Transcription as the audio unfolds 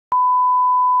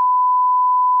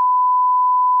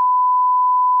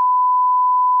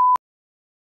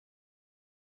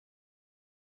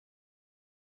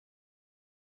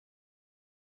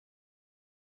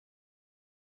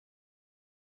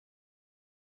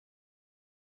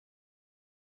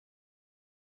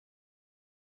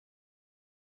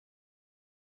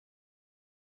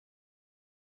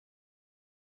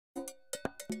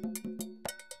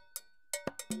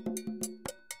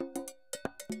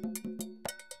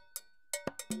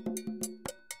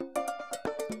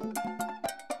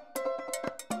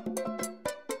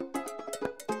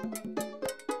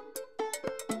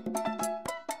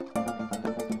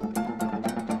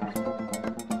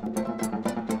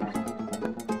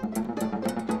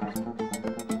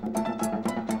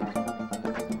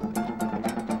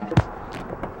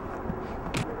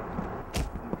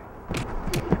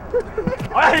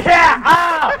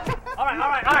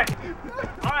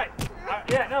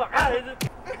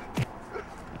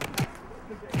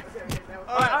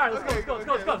right, let's go. Let's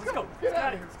go. Get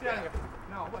out of here. Get out of here.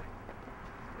 No, wait.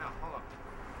 No, hold on.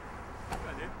 Come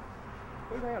on, dude.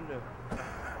 What do you think I'm doing?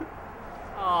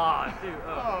 Aw, dude.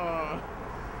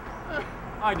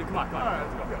 All right, dude, come on. All right,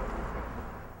 let's go.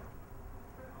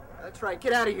 That's right,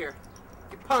 get out of here.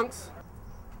 You punks.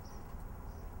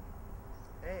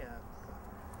 Hey,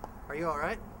 are you all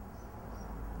right?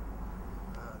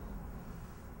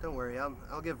 Don't worry,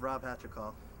 I'll give Rob Hatch a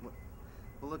call.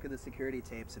 We'll look at the security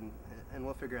tapes and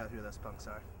we'll figure out who those punks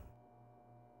are.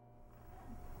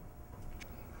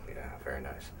 Yeah, very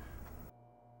nice.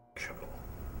 Chuckle.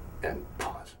 And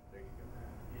pause. There you go.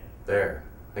 There.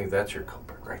 I think that's your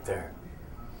culprit right there.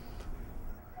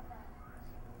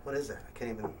 What is that? I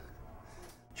can't even...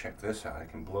 Check this out. I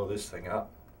can blow this thing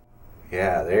up.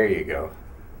 Yeah, there you go.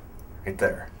 Right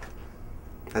there.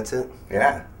 That's it?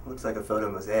 Yeah. Looks like a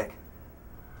photo mosaic.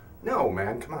 No,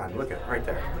 man. Come on. Look at it right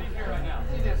there.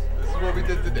 This is what we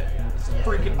did today. This is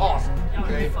freaking awesome.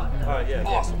 Okay? All right, yeah.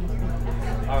 Awesome.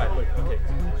 All right, look, okay.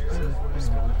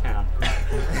 Just going to town.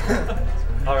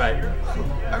 All right.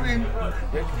 I mean...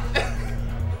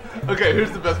 Okay,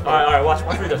 here's the best part. All right, watch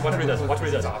me this. Watch me this.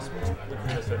 This is awesome.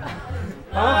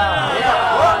 Come on.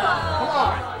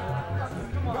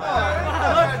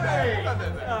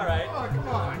 All right. Oh, come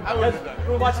on. I would have done it.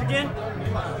 We'll watch it again.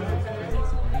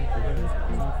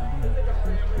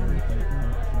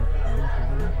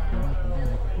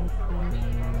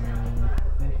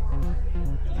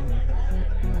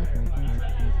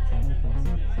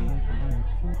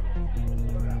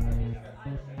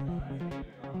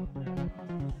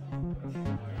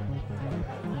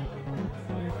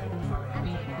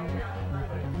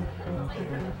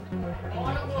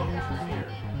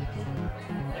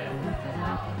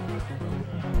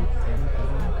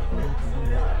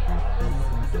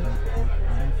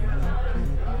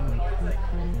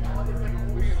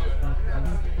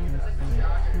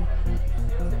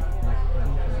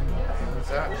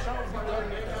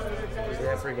 See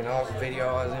that freaking awesome video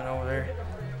I was in over there?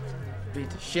 Beat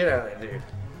the shit out of that dude.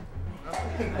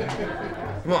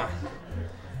 Come on.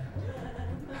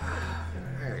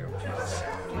 There you go.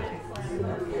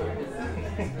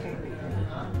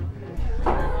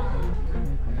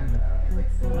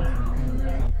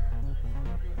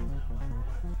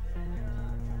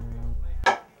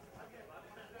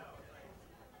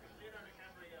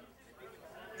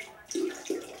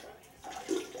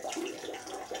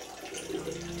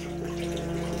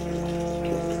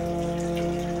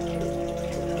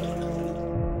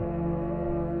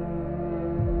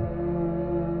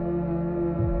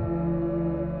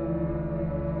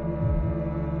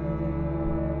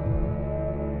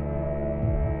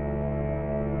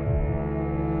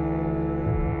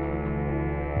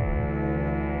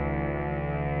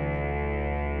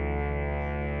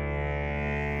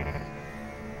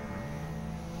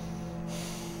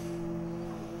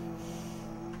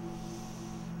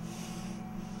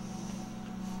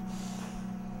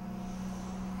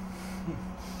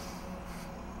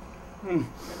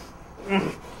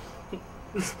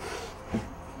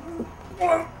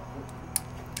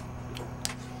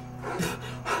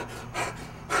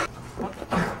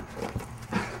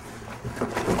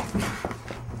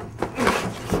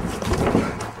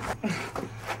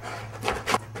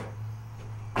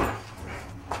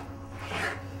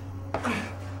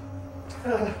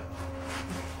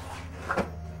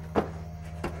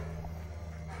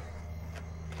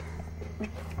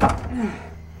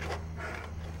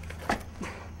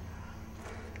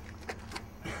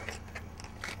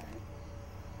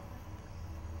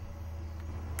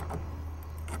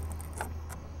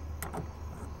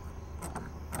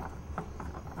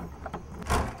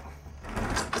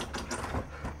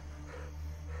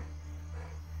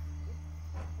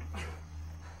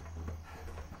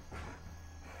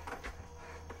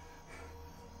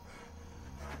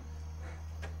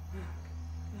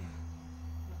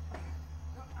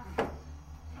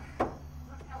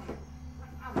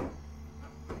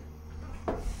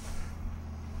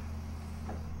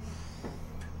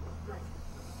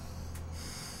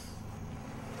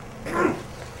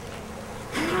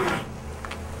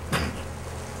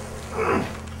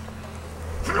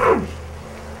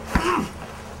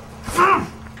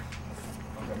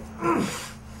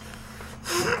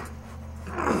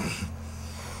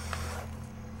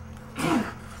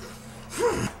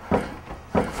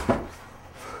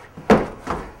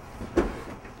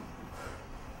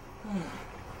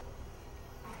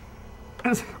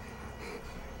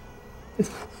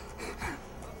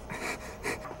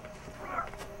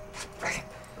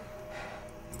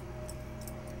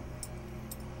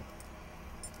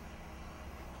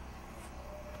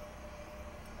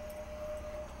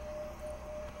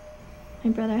 My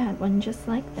brother had one just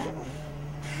like that.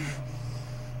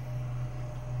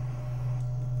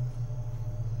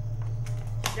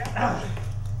 Yeah.